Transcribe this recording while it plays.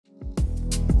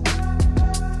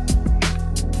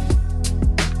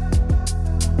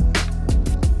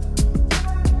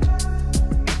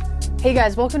Hey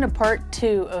guys, welcome to part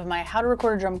 2 of my How to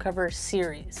Record a Drum Cover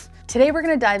series. Today we're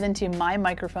going to dive into my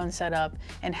microphone setup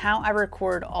and how I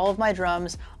record all of my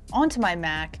drums onto my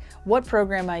Mac, what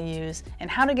program I use, and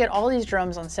how to get all these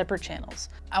drums on separate channels.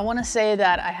 I want to say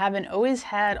that I haven't always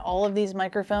had all of these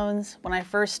microphones. When I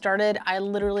first started, I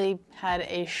literally had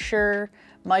a Shure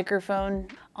microphone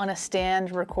on a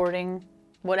stand recording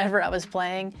whatever I was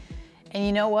playing. And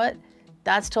you know what?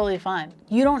 That's totally fine.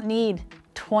 You don't need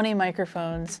 20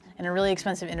 microphones and a really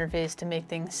expensive interface to make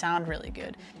things sound really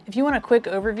good. If you want a quick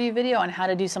overview video on how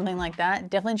to do something like that,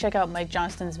 definitely check out Mike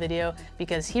Johnston's video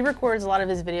because he records a lot of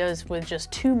his videos with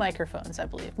just 2 microphones, I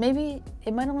believe. Maybe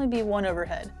it might only be 1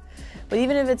 overhead, but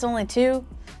even if it's only 2,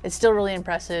 it's still really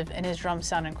impressive and his drums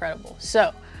sound incredible.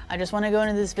 So I just want to go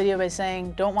into this video by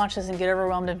saying, don't watch this and get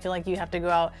overwhelmed and feel like you have to go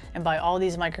out and buy all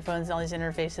these microphones and all these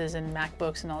interfaces and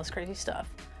MacBooks and all this crazy stuff.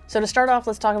 So to start off,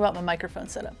 let's talk about my microphone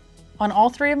setup. On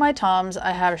all 3 of my toms, I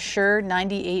have Shure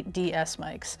 98DS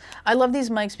mics. I love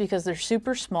these mics because they're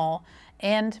super small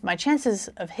and my chances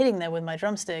of hitting them with my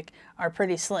drumstick are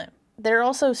pretty slim. They're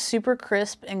also super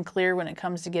crisp and clear when it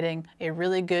comes to getting a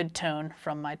really good tone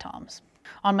from my toms.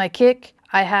 On my kick,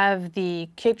 I have the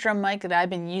kick drum mic that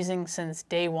I've been using since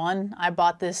day 1. I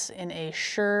bought this in a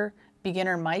Shure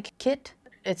beginner mic kit.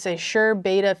 It's a Shure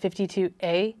Beta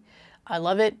 52A. I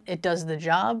love it. It does the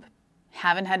job.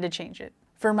 Haven't had to change it.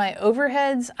 For my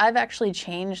overheads, I've actually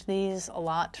changed these a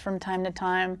lot from time to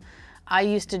time. I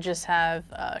used to just have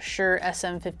Shure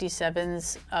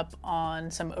SM57s up on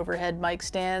some overhead mic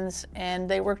stands and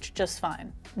they worked just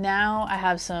fine. Now I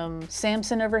have some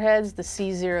Samson overheads, the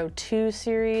C02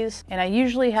 series, and I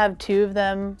usually have 2 of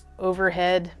them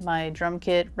overhead my drum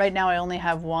kit. Right now I only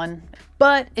have 1,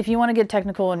 but if you want to get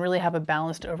technical and really have a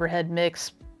balanced overhead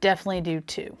mix, definitely do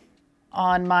 2.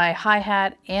 On my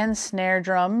hi-hat and snare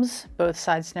drums, both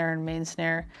side snare and main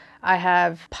snare, I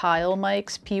have Pyle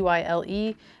mics,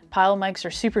 P-Y-L-E. Pyle mics are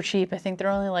super cheap. I think they're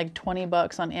only like 20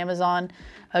 bucks on Amazon.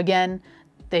 Again,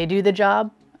 they do the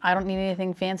job. I don't need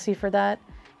anything fancy for that.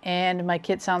 And my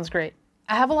kit sounds great.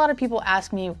 I have a lot of people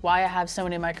ask me why I have so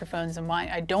many microphones and why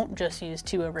I don't just use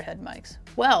 2 overhead mics.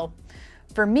 Well,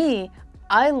 for me,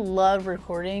 I love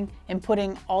recording and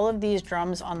putting all of these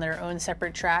drums on their own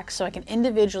separate tracks so I can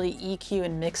individually EQ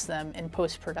and mix them in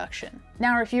post-production.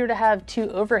 Now, if you were to have 2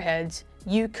 overheads,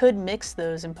 you could mix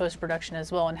those in post-production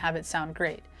as well and have it sound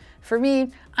great. For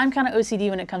me, I'm kind of OCD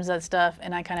when it comes to that stuff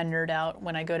and I kind of nerd out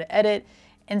when I go to edit.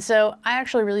 And so I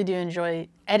actually really do enjoy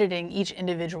editing each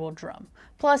individual drum.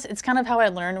 Plus, it's kind of how I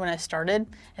learned when I started.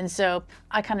 And so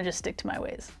I kind of just stick to my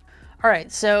ways. All right,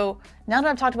 so now that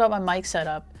I've talked about my mic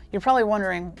setup, you're probably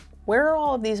wondering, where are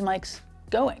all of these mics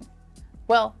going?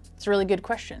 Well, it's a really good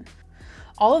question.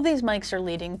 All of these mics are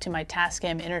leading to my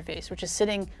Tascam interface, which is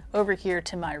sitting over here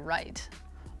to my right.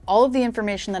 All of the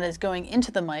information that is going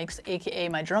into the mics, aka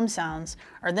my drum sounds,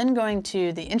 are then going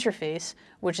to the interface,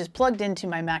 which is plugged into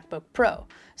my MacBook Pro.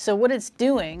 So what it's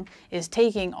doing is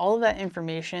taking all of that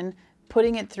information,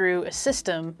 putting it through a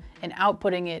system, and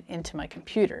outputting it into my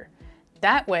computer.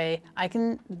 That way, I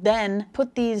can then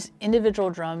put these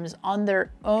individual drums on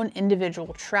their own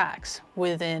individual tracks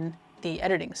within the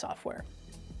editing software.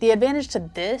 The advantage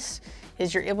to this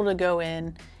is you're able to go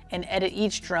in and edit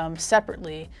each drum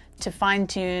separately to fine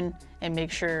tune and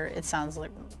make sure it sounds like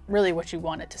really what you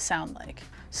want it to sound like.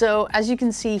 So as you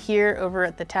can see here over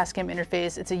at the Tascam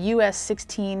interface, it's a US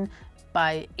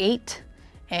 16:8.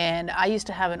 And I used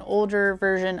to have an older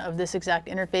version of this exact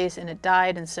interface and it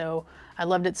died, and so I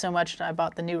loved it so much that I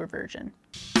bought the newer version.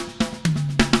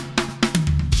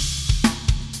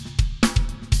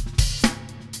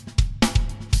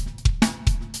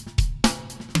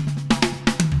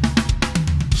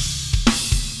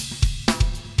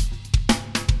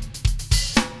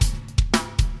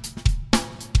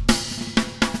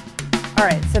 All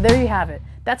right, so there you have it.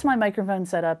 That's my microphone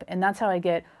setup, and that's how I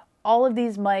get all of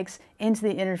these mics into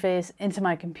the interface, into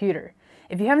my computer.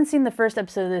 If you haven't seen the first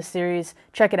episode of this series,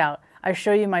 check it out. I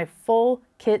show you my full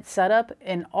kit setup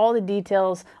and all the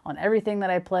details on everything that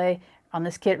I play on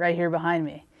this kit right here behind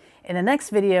me. In the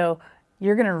next video,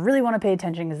 you're gonna really wanna pay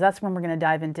attention because that's when we're gonna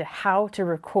dive into how to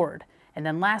record. And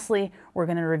then lastly, we're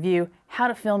gonna review how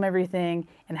to film everything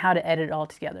and how to edit it all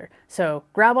together. So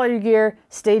grab all your gear,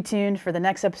 stay tuned for the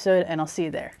next episode, and I'll see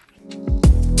you there.